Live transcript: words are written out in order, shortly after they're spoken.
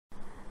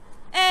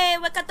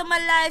welcome to my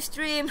live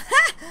stream.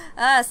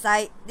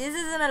 Sight. This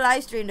isn't a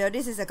live stream though.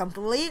 This is a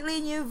completely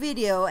new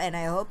video, and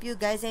I hope you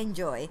guys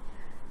enjoy.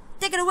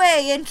 Take it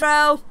away,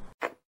 intro.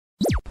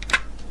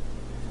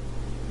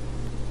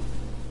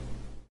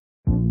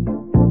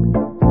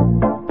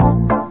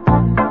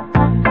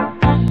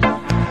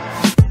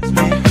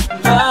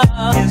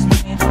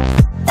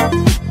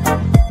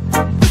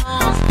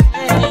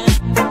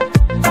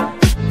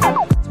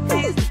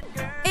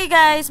 Hey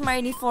guys,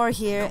 Marnie4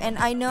 here, and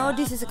I know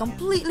this is a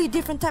completely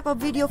different type of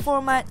video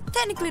format.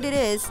 Technically it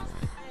is.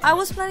 I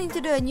was planning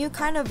to do a new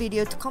kind of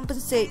video to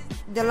compensate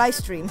the live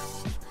stream.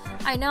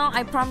 I know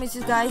I promised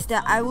you guys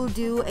that I will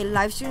do a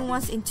live stream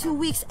once in 2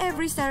 weeks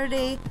every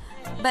Saturday,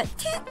 but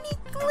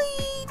technically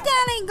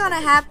that ain't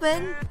gonna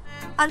happen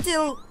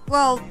until,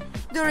 well,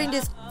 during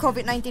this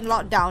COVID-19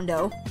 lockdown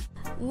though.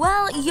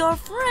 Well, your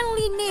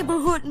friendly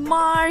neighborhood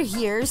Mar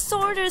here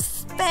sort of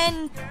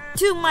spent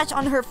too much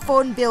on her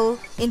phone bill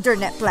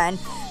internet plan,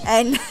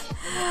 and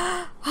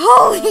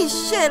holy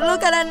shit,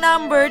 look at that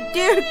number,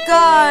 dear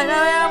God,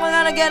 where am I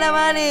gonna get the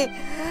money?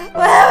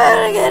 Where am I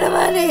gonna get the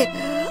money?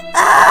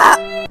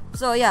 Ah!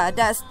 So yeah,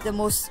 that's the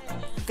most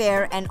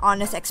fair and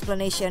honest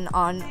explanation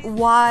on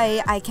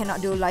why I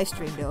cannot do a live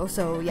stream though,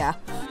 so yeah.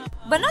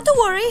 But not to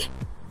worry,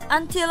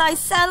 until I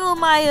settle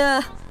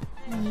my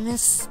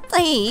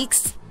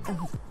mistakes.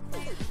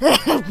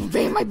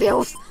 Pay my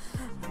bills.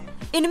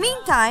 In the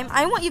meantime,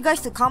 I want you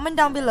guys to comment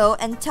down below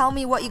and tell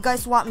me what you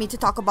guys want me to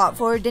talk about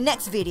for the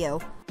next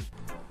video.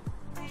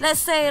 Let's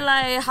say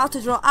like how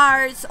to draw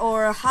arts,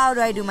 or how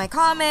do I do my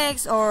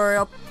comics,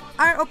 or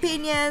art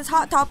opinions,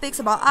 hot topics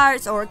about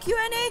arts, or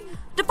Q&A.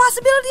 The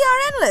possibilities are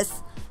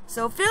endless.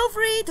 So feel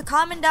free to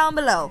comment down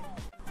below.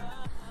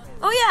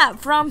 Oh yeah,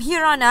 from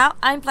here on out,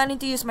 I'm planning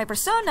to use my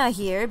persona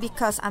here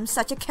because I'm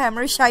such a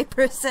camera shy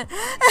person.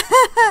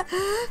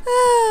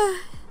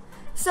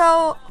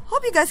 So,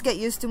 hope you guys get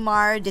used to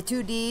Mar the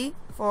 2D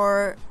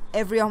for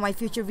every of my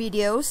future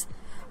videos.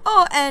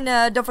 Oh,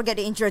 and don't forget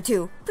the intro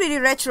too. Pretty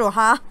retro,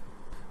 huh?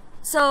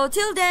 So,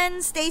 till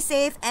then, stay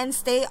safe and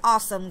stay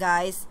awesome,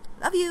 guys.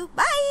 Love you.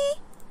 Bye!